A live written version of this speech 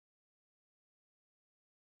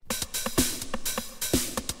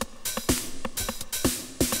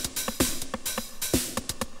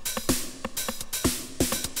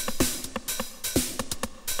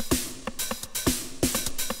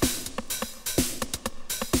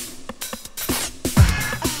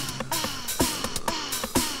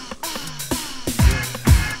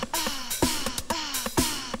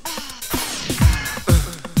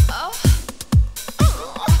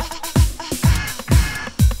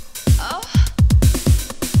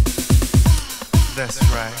That's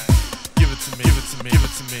right. Give it to me, give it to me, give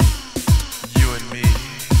it to me. You and me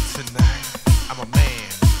tonight. I'm a man,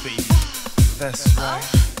 baby. That's right.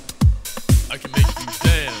 I can make you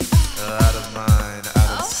dance. Out of mind,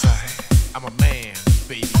 out of sight. I'm a man,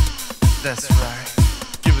 baby. That's right.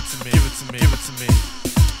 Give it to me, give it to me, give it to me.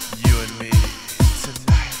 You and me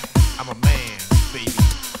tonight. I'm a man, baby.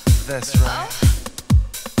 That's right.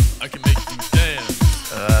 I can make you dance.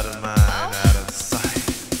 Out of mind, out of sight.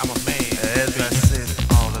 I'm a man. As I sit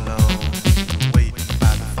all alone, waiting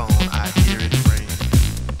by the phone, I hear it ring.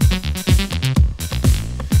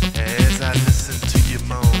 As I listen to you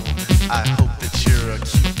moan, I hope that you're a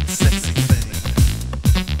cute and sexy thing.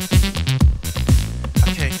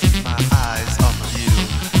 I can't keep my eyes off of you.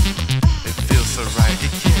 It feels so right,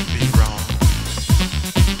 it can't be wrong.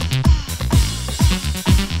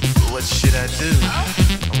 What should I do?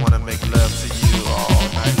 I wanna make love to you all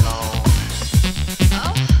night long.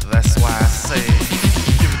 That's why I say,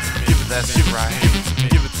 give it to me, that's right. Give it to me,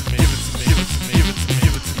 give it to me, give it to me, give it to me, give it to me,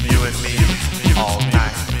 give it to me. You and me all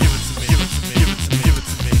night. Give it to me, give it to me, give it to me, give it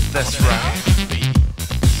to me. That's right.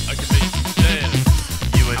 I can make you dance.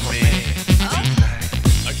 You and me tonight.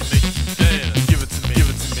 I can make you dance. Give it to me,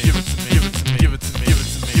 give it to me, give it to me, give it to me, give it to me, give it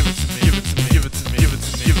to me, give it to me, give it to me, give it to me, give it to me, give it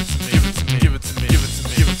to me, give it to me, give it to me, give it to me, give it to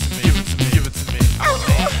me, give it to me, give it to me, give it to me. I'm a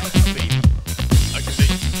man, baby. I can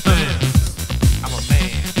make you dance. I'm a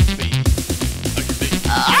man, baby. I can make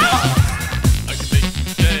you dance. I can make you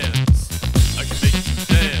dance. I can make you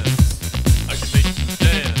dance. I can make you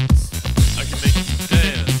dance. I can make you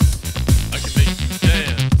dance. I can make you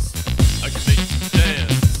dance. I can make you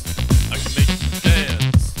dance. I can make you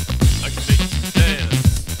dance. I can make you dance.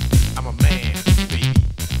 I'm a man, baby.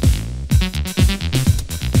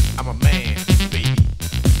 I'm a man, baby.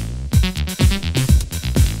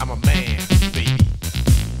 I'm a man, baby.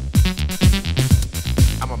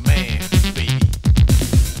 I'm a man, baby.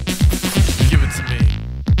 Give it to me.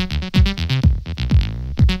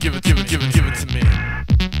 Give it, give it, give it, give it to me.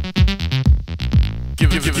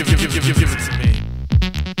 Give it, give it, give it, give it, give it to me.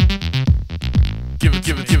 Give it,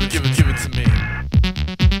 give it, give it, give it, give it to me.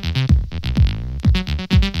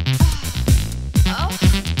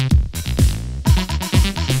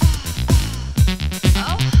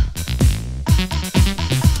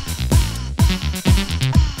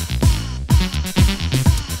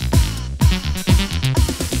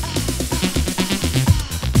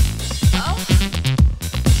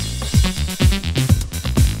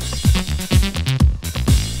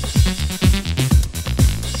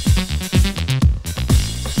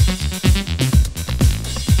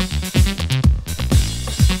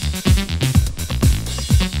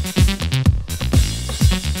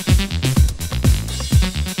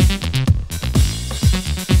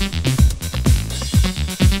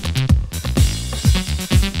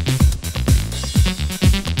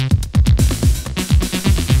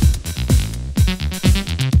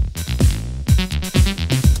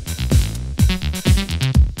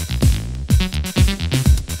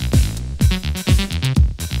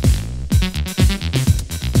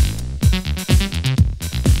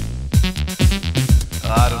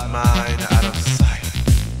 Out of mind, out of sight.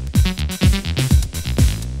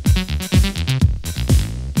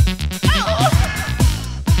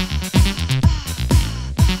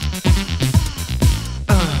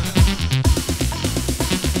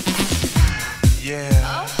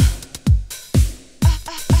 Yeah.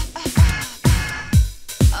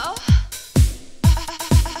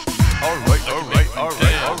 Alright, alright,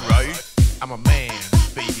 alright, alright. I'm a man,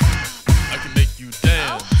 baby. I can make you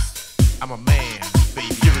dance. I'm a man, baby.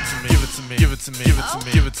 Give it to me, give it to me, give it to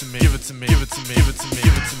me, give it to me, give it to me, give it to me, give it to me,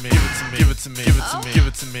 give it to me, give it to me, give it to me, give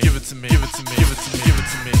it to me, give it to me, give it to me, give it to me, give it to me, give it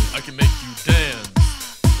to me. I can make you dance.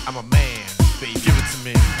 I'm a man, baby. Give it to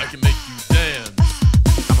me. I can make you dance.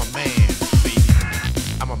 I'm a man.